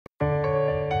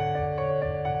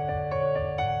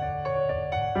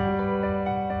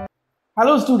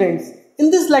Hello students,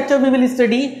 in this lecture we will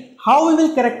study how we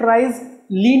will characterize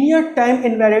linear time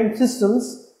invariant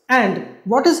systems and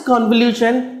what is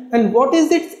convolution and what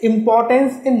is its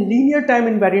importance in linear time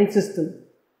invariant system.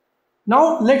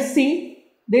 Now let's see,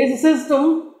 there is a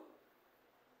system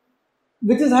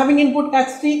which is having input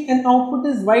xt and output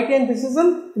is yt, and this is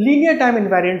a linear time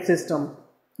invariant system.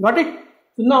 Got it?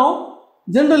 So now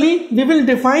generally we will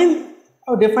define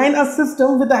a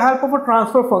system with the help of a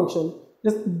transfer function.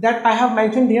 Just that I have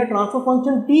mentioned here, transfer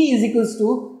function t is equals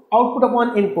to output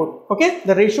upon input. Okay,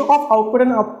 the ratio of output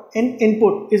and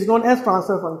input is known as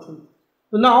transfer function.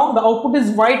 So now the output is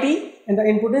yt and the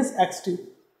input is xt.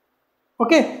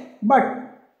 Okay, but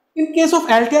in case of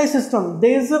LTI system,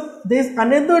 there is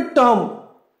another term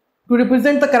to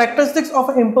represent the characteristics of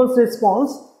an impulse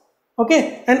response.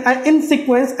 Okay, and in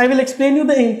sequence I will explain you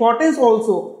the importance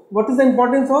also. What is the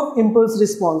importance of impulse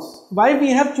response? Why we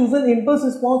have chosen impulse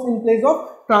response in place of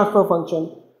transfer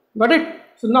function? Got it?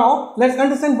 So now let's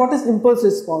understand what is impulse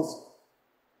response.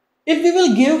 If we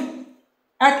will give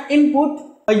at input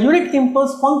a unit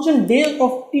impulse function del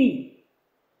of t,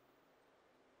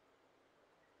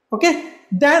 okay,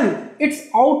 then its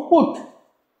output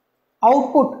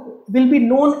will be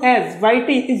known as, yt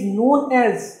is known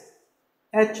as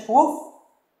h of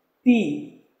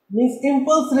t, means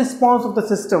impulse response of the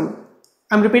system.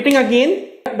 I'm repeating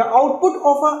again, the output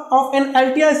of an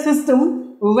LTI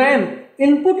system when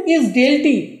input is del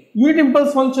t, unit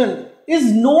impulse function,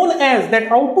 is known as,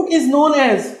 that output is known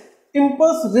as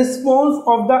impulse response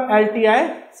of the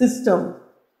LTI system.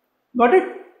 Got it?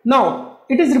 Now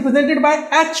it is represented by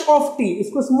h of t.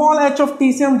 इसको small h of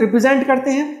t से हम represent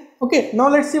करते हैं. Okay, now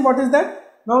let's see what is that.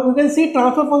 Now you can see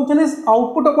transfer function is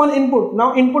output upon input.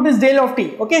 Now input is del of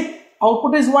t. Okay,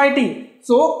 output is yt.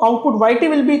 So output yt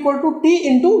will be equal to t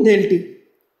into del t.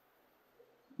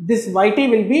 This yt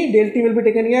will be, del t will be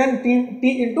taken here and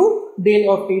t into del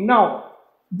of t. Now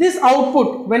this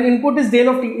output when input is del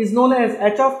of t is known as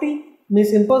h of t,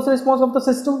 means impulse response of the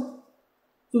system.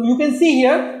 So you can see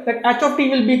here that h of t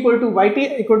will be equal to yt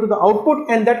equal to the output,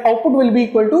 and that output will be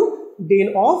equal to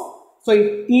t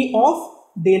of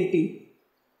del t.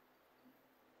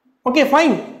 Okay,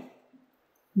 fine.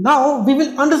 Now we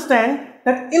will understand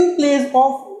that in place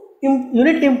of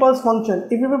unit impulse function,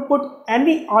 if we will put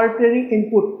any arbitrary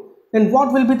input, then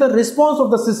what will be the response of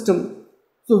the system?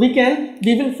 So we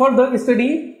will further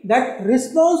study that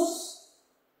response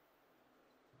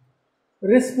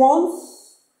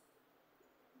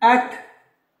at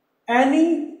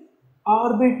any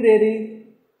arbitrary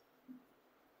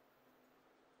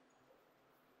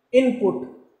input.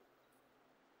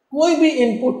 कोई भी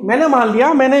input, मैंने मान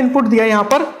लिया, मैंने input दिया यहाँ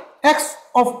पर x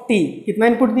of t. कितना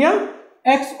इनपुट दिया?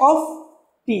 x of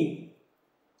t.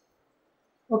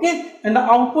 Okay, and the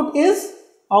output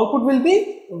will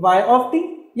be y of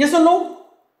t. Yes or no?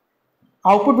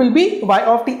 Output will be y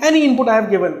of t. Any input I have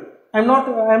given. I am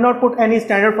not put any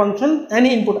standard function.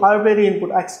 Any input, arbitrary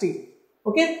input xt.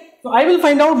 Okay, so I will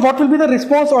find out what will be the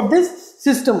response of this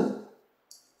system.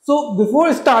 So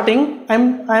before starting,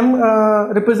 I'm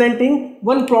representing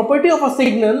one property of a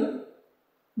signal,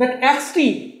 that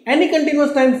xt, any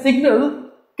continuous time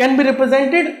signal, can be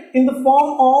represented in the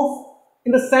form of,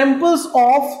 in the samples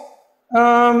of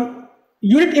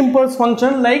unit impulse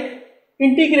function, like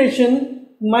integration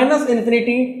minus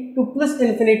infinity to plus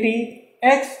infinity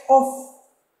x of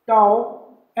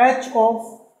tau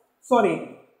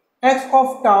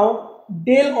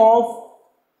del of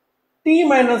t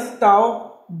minus tau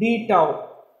d tau.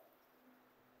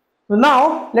 So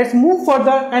now let's move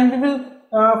further and we will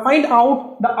find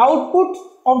out the output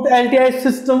of the LTI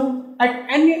system at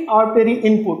any arbitrary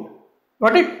input.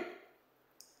 Got it?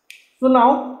 So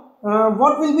now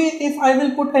what will be if I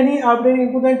will put any arbitrary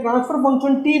input, and transfer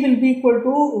function t will be equal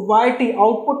to yt,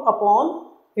 output upon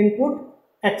input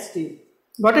xt.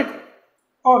 Got it?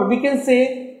 Or we can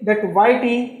say that yt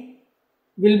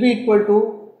will be equal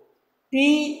to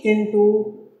t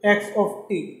into x of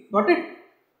t. Got it?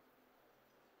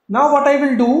 Now what I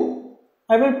will do,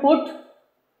 I will put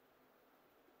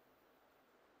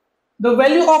the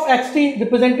value of xt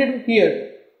represented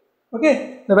here.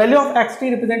 Okay, the value of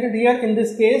xt represented here in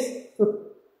this case.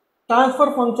 So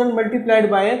transfer function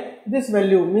multiplied by this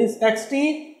value, means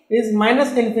xt is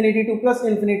minus infinity to plus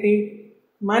infinity,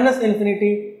 minus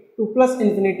infinity to plus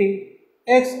infinity,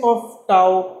 x of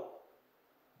tau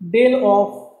del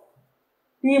of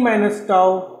t minus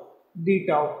tau d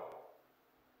tau.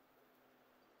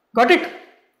 Got it?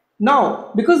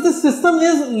 Now because this system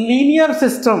is linear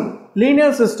system,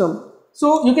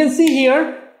 so you can see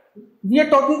here we are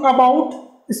talking about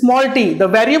small t. The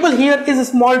variable here is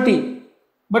small t,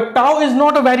 but tau is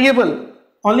not a variable.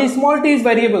 only small t is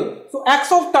variable. So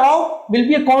x of tau will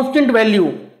be a constant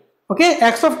value. Okay,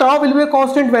 x of tau will be a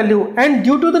constant value, and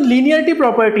due to the linearity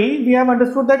property, we have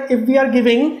understood that if we are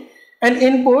giving an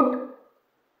input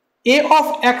a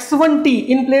of x1t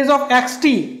in place of xt,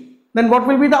 then what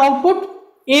will be the output?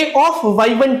 A of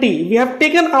y1t. We have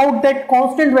taken out that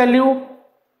constant value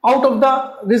out of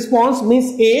the response,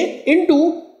 means a,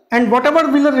 into, and whatever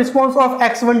will the response of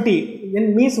x1t,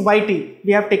 then means yt.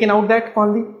 We have taken out that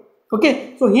only.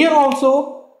 Okay, so here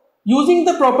also using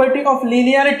the property of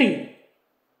linearity,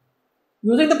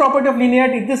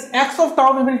 this x of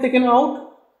tau we will taken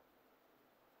out.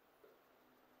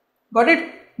 Got it?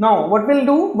 Now what we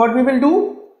will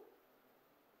do?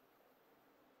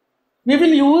 We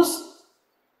will use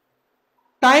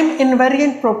time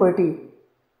invariant property.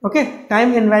 Okay,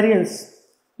 time invariance.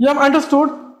 You have understood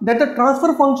that the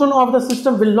transfer function of the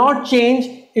system will not change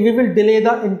if we will delay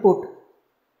the input.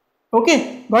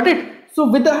 Okay, got it?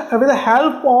 So with the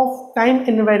help of time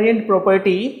invariant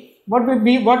property,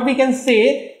 what we can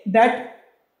say that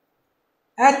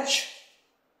h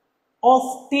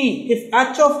of t, if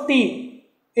h of t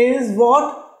is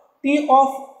what? T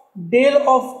of del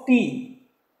of t.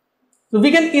 So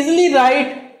we can easily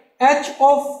write h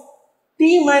of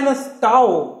t minus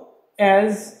tau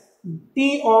as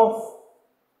t of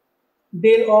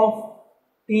del of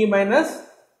t minus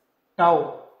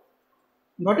tau.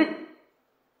 Got it?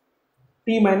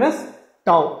 T minus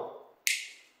tau.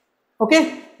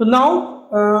 Okay, so now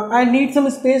I need some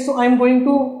space, so I am going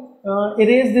to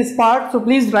erase this part, so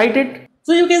please write it.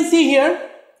 So you can see here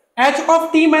h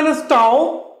of t minus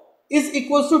tau is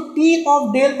equals to t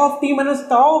of del of t minus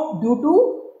tau due to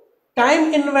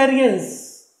time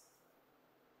invariance.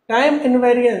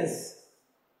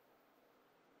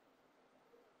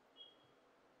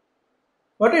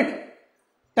 Got it?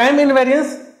 Time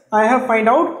invariance, I have find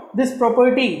out this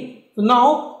property. So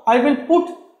now I will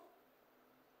put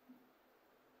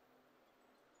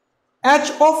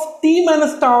h of t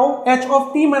minus tau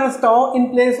in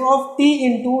place of t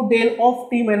into del of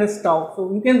t minus tau. So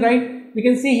we can write, we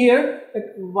can see here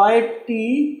that y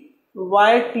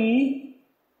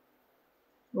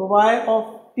of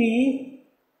t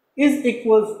is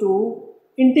equals to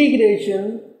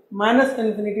integration minus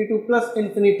infinity to plus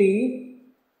infinity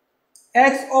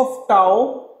x of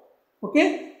tau,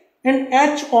 okay, and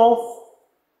h of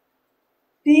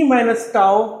t minus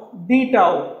tau d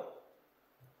tau.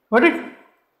 Got it?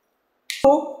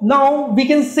 So now we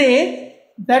can say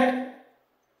that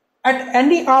at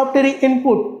any arbitrary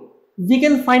input we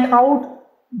can find out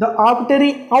the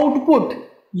arbitrary output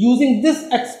using this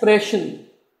expression.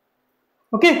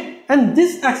 Okay, and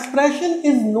this expression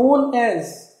is known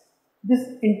as, this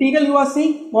integral you are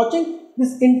seeing, watching,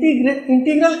 this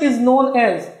integral is known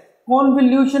as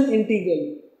convolution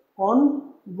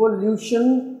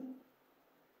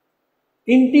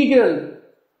integral.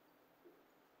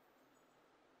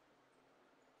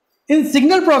 In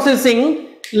signal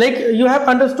processing, like you have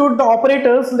understood the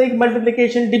operators like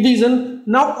multiplication, division.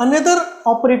 Now another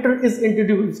operator is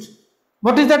introduced.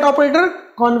 What is that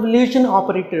operator? Convolution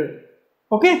operator.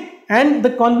 Okay, and the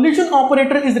convolution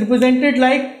operator is represented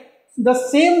like the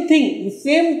same thing, the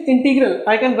same integral.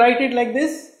 I can write it like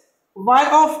this: y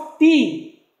of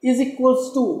t is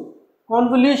equals to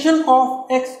convolution of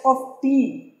x of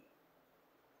t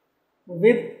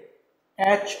with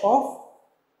h of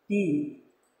t.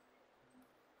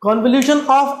 Convolution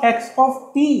of x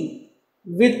of t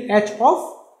with h of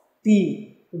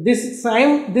t. This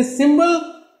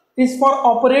symbol is for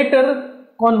operator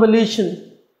convolution.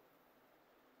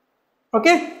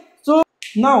 Okay, so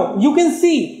now you can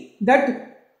see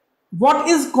that what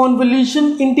is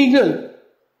convolution integral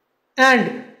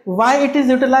and why it is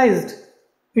utilized.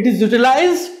 It is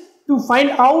utilized to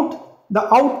find out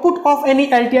the output of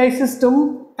any LTI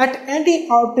system at any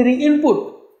arbitrary input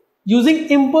using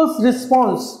impulse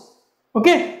response.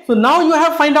 Okay, so now you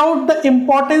have find out the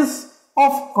importance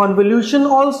of convolution,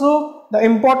 also the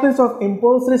importance of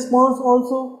impulse response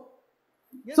also.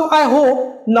 So I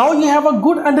hope now you have a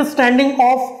good understanding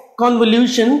of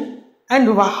convolution and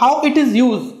how it is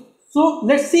used. So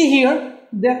let's see here,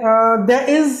 there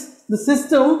is the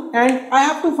system and I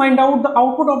have to find out the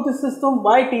output of the system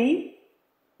yt.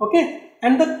 Okay,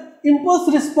 and the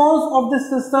impulse response of this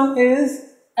system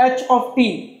is h of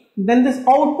t. Then this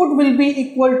output will be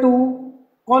equal to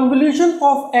convolution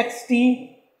of xt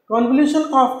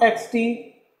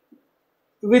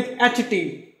with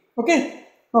ht. Okay,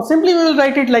 now simply we will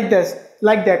write it like this,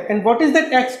 like that. And what is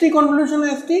that xt convolution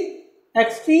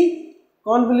xt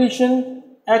convolution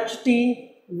ht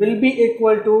will be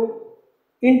equal to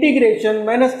integration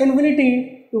minus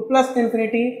infinity to plus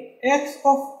infinity x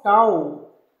of tau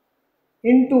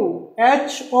into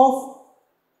h of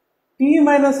t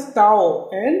minus tau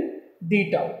and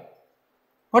d tau.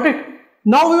 Got it?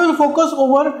 Now we will focus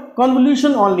over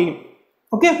convolution only.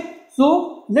 Okay,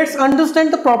 so let's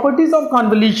understand the properties of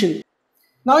convolution.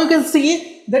 Now you can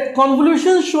see that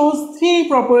convolution shows three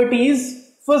properties.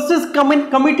 First is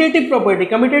commutative property.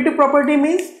 Commutative property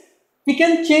means we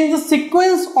can change the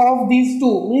sequence of these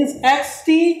two, means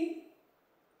xt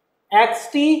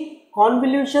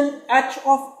convolution h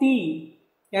of t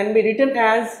can be written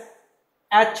as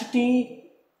ht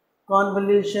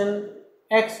convolution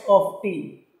x of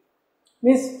t.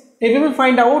 Means if we will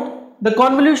find out the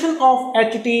convolution of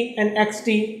ht and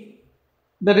xt,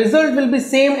 the result will be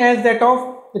same as that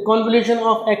of the convolution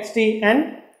of xt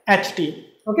and ht.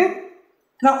 Okay.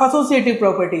 Now associative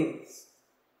property.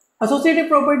 Associative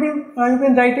property, you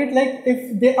can write it like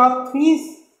if there are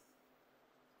three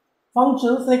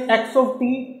functions like x of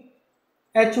t,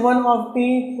 h1 of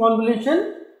t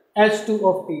convolution h2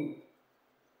 of t.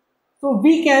 So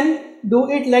we can do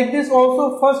it like this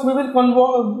also. First we will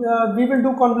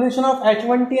do convolution of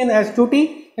h1t and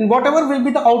h2t, and whatever will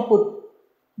be the output,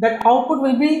 that output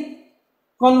will be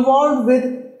convolved with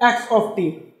x of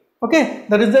t. Okay,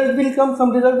 the result will come,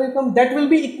 some result will come, that will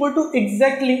be equal to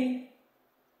exactly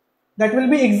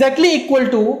equal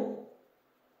to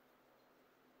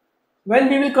when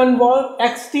we will convolve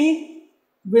xt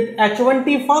with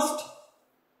h1t first,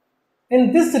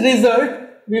 and this result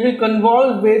we will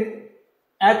convolve with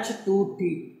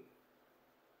h2t.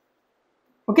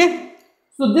 Okay,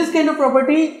 so this kind of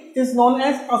property is known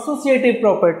as associative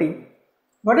property.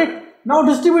 Got it? Now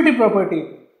distributive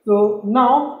property. So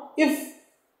now if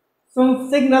some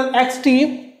signal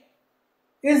xt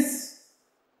is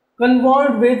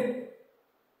convolved with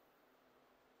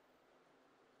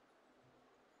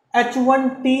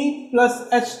h1t plus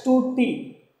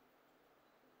h2t,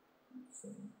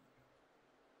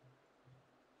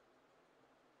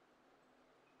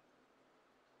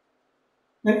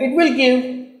 then it will give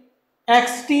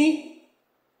xt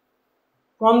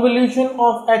convolution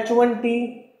of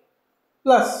h1t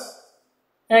plus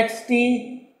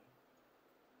xt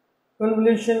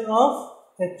convolution of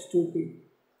h2t.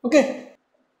 Okay.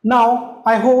 Now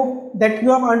I hope that you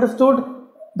have understood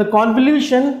the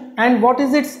convolution and what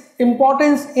is its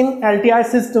importance in LTI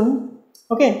system.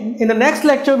 Okay. In the next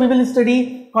lecture we will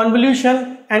study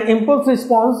convolution and impulse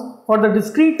response for the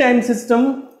discrete time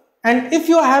system. And if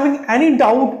you are having any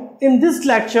doubt in this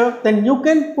lecture, then you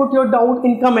can put your doubt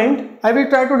in comment. I will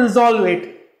try to resolve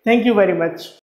it. Thank you very much.